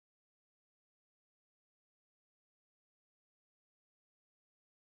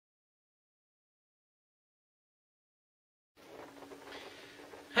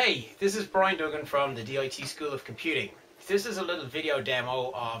Hey, this is Brian Duggan from the DIT School of Computing. This is a little video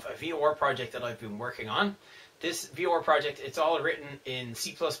demo of a VR project that I've been working on. This VR project, it's all written in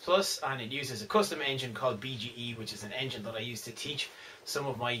C++ and it uses a custom engine called BGE, which is an engine that I use to teach some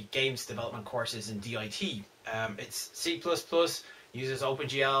of my games development courses in DIT. It's C++, uses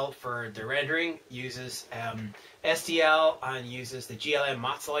OpenGL for the rendering, uses STL and uses the GLM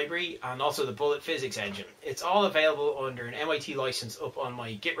maths library and also the bullet physics engine. It's all available under an MIT license up on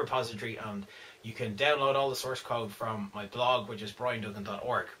my Git repository, and you can download all the source code from my blog, which is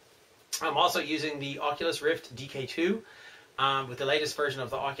brianduggan.org. I'm also using the Oculus Rift DK2 with the latest version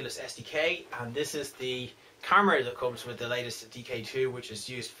of the Oculus SDK, and this is the camera that comes with the latest DK2, which is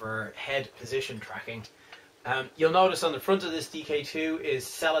used for head position tracking. You'll notice on the front of this DK2 is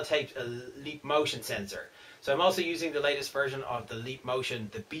sellotaped a Leap Motion sensor. So I'm also using the latest version of the Leap Motion,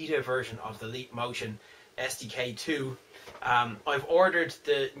 the beta version of the Leap Motion SDK2. I've ordered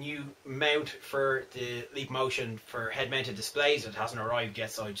the new mount for the Leap Motion for head-mounted displays. It hasn't arrived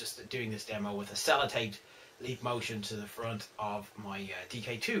yet, so I'm just doing this demo with a sellotaped Leap Motion to the front of my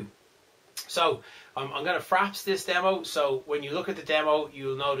DK2. So I'm going to fraps this demo, so when you look at the demo,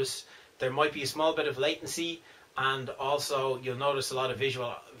 you'll notice there might be a small bit of latency, and also you'll notice a lot of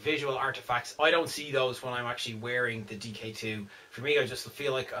visual artifacts. I don't see those when I'm actually wearing the DK2. For me, I just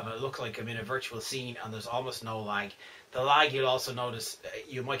feel like and I look like I'm in a virtual scene, and there's almost no lag. The lag, you'll also notice,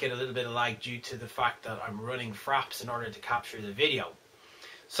 you might get a little bit of lag due to the fact that I'm running fraps in order to capture the video.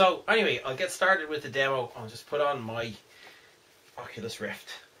 So anyway, I'll get started with the demo. I'll just put on my Oculus Rift.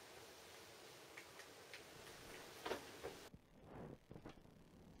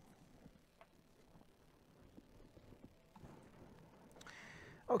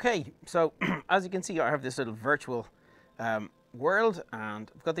 Okay, so as you can see, I have this little virtual world,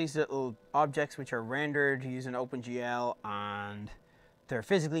 and I've got these little objects which are rendered using OpenGL, and they're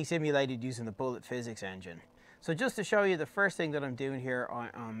physically simulated using the bullet physics engine. So just to show you the first thing that I'm doing here,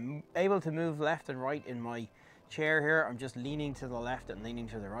 I'm able to move left and right in my chair here. I'm just leaning to the left and leaning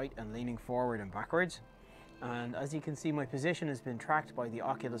to the right and leaning forward and backwards. And as you can see, my position has been tracked by the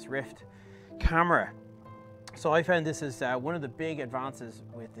Oculus Rift camera. So I found this is one of the big advances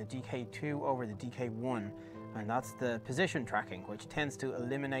with the DK2 over the DK1, and that's the position tracking, which tends to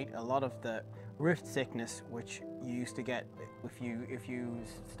eliminate a lot of the Rift sickness which you used to get if you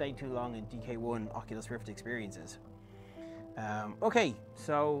stayed too long in DK1 Oculus Rift experiences. Okay,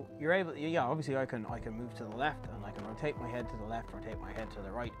 so you're able, yeah, obviously I can move to the left, and I can rotate my head to the left, rotate my head to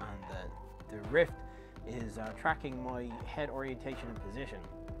the right, and the Rift is tracking my head orientation and position.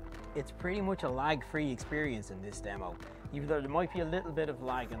 It's pretty much a lag-free experience in this demo, even though there might be a little bit of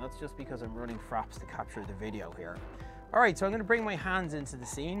lag, and that's just because I'm running fraps to capture the video here. Alright, so I'm going to bring my hands into the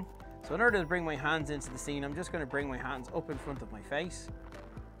scene. So in order to bring my hands into the scene, I'm just going to bring my hands up in front of my face.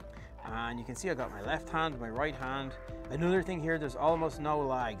 And you can see I got my left hand, my right hand. Another thing here, there's almost no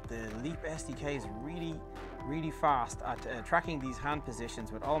lag. The Leap SDK is really fast at tracking these hand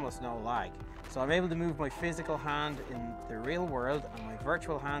positions with almost no lag. So I'm able to move my physical hand in the real world, and my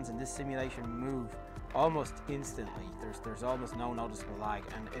virtual hands in this simulation move almost instantly. There's almost no noticeable lag,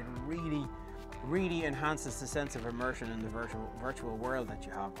 and it really enhances the sense of immersion in the virtual world that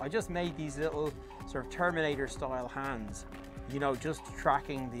you have. I just made these little sort of Terminator style hands, you know, just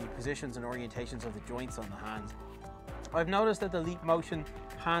tracking the positions and orientations of the joints on the hands. I've noticed that the Leap Motion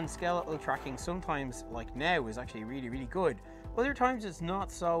hand skeletal tracking sometimes, like now, is actually really good. Other times it's not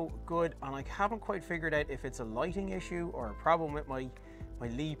so good, and I haven't quite figured out if it's a lighting issue or a problem with my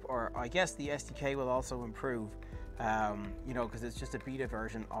Leap, or I guess the SDK will also improve, you know, because it's just a beta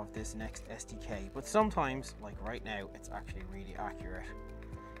version of this next SDK. But sometimes, like right now, it's actually really accurate.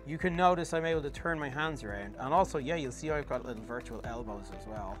 You can notice I'm able to turn my hands around, and also, yeah, you'll see I've got little virtual elbows as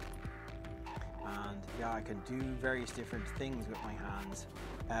well. And yeah, I can do various different things with my hands.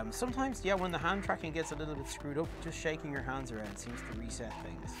 Sometimes, yeah, when the hand tracking gets a little bit screwed up, just shaking your hands around seems to reset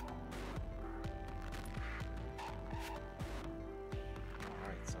things.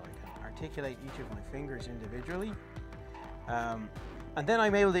 Alright, so I can articulate each of my fingers individually. And then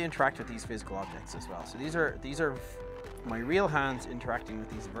I'm able to interact with these physical objects as well. So these are my real hands interacting with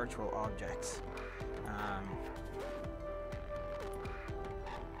these virtual objects.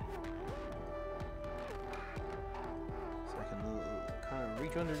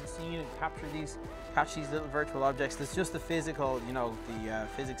 Reach under the scene and catch these little virtual objects. That's just the physical, you know, the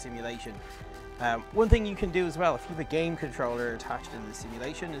physics simulation. One thing you can do as well, if you have a game controller attached in the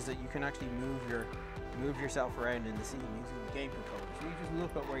simulation, is that you can actually move yourself around in the scene using the game controller. So you just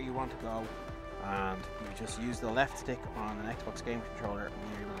look at where you want to go, and you just use the left stick on an Xbox game controller, and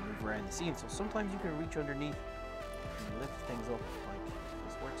you're able to move around the scene. So sometimes you can reach underneath and lift things up, like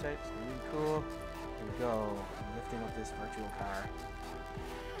this works this out. It's really cool. Here we go. I'm lifting up this virtual car.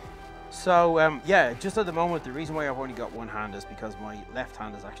 So yeah, just at the moment, the reason why I've only got one hand is because my left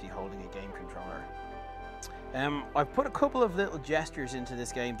hand is actually holding a game controller. I've put a couple of little gestures into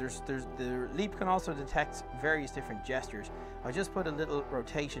this game. The Leap can also detect various different gestures. I just put a little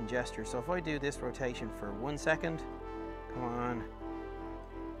rotation gesture. So if I do this rotation for 1 second, come on,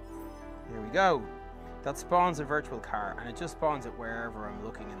 there we go. That spawns a virtual car, and it just spawns it wherever I'm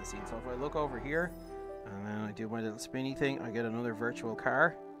looking in the scene. So if I look over here, and then I do my little spinny thing, I get another virtual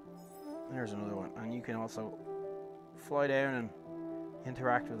car. There's another one, and you can also fly down and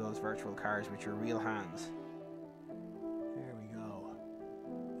interact with those virtual cars with your real hands. There we go.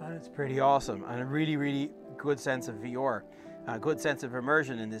 And it's pretty awesome, and a really, really good sense of VR, a good sense of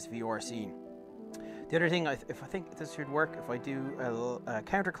immersion in this VR scene. The other thing, if I think this should work, if I do a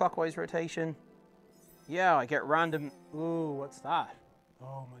counterclockwise rotation, yeah, I get random. Ooh, what's that?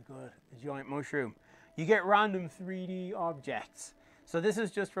 Oh my god, a giant mushroom. You get random 3D objects. So this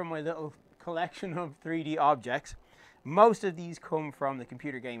is just from my little collection of 3D objects. Most of these come from the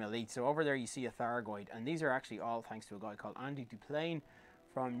Computer Game Elite. So over there you see a Thargoid, and these are actually all thanks to a guy called Andy Duplain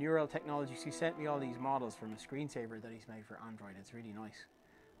from Neural Technologies. He sent me all these models from a screensaver that he's made for Android. It's really nice.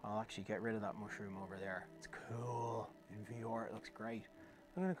 I'll actually get rid of that mushroom over there. It's cool. In VR it looks great.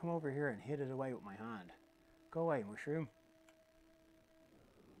 I'm going to come over here and hit it away with my hand. Go away, mushroom.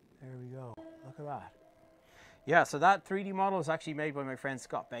 There we go. Look at that. Yeah, so that 3D model is actually made by my friend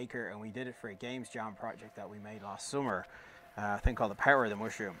Scott Baker, and we did it for a Games Jam project that we made last summer. A thing called The Power of the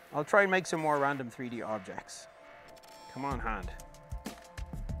Mushroom. I'll try and make some more random 3D objects. Come on, hand.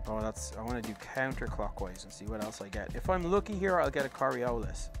 Oh, I want to do counterclockwise and see what else I get. If I'm lucky here, I'll get a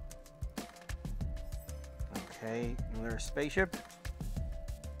Coriolis. Okay, another spaceship.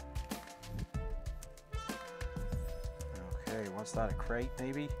 Okay, what's that, a crate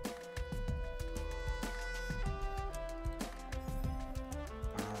maybe?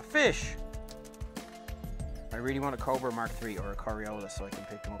 Fish! I really want a Cobra Mark III or a Coriolis so I can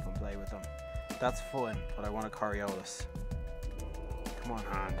pick them up and play with them. That's fun, but I want a Coriolis. Come on,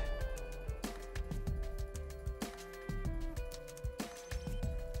 hand.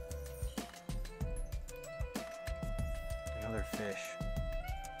 Another fish.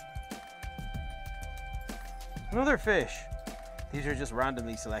 Another fish! These are just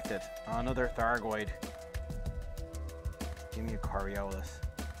randomly selected. Oh, another Thargoid. Give me a Coriolis.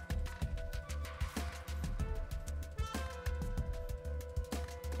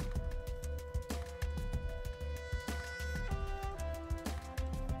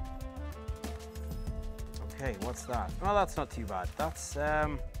 Okay, what's that? Well, that's not too bad. That's is that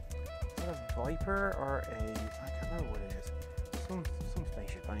a Viper or a, I can't remember what it is. Some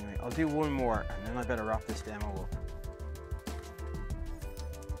spaceship anyway. I'll do one more and then I better wrap this demo up.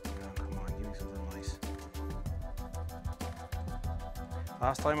 Oh, come on, give me something nice.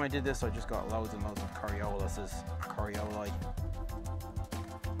 Last time I did this, I just got loads and loads of Coriolises, Corioli.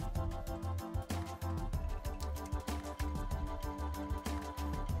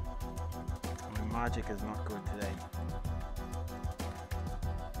 Magic is not good today.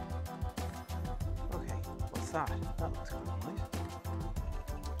 Okay, what's that? That looks kind of nice.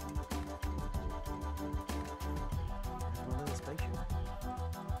 There's my little spaceship.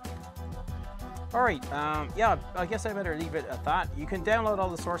 Alright, yeah, I guess I better leave it at that. You can download all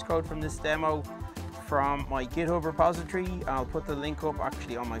the source code from this demo from my GitHub repository. I'll put the link up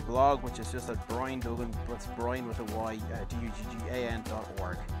actually on my blog, which is just at Brian Duggan, that's Brian with a Y,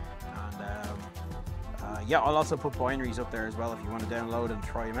 DUGGAN.org. And yeah, I'll also put binaries up there as well if you want to download and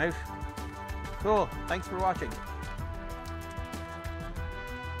try them out. Cool, thanks for watching.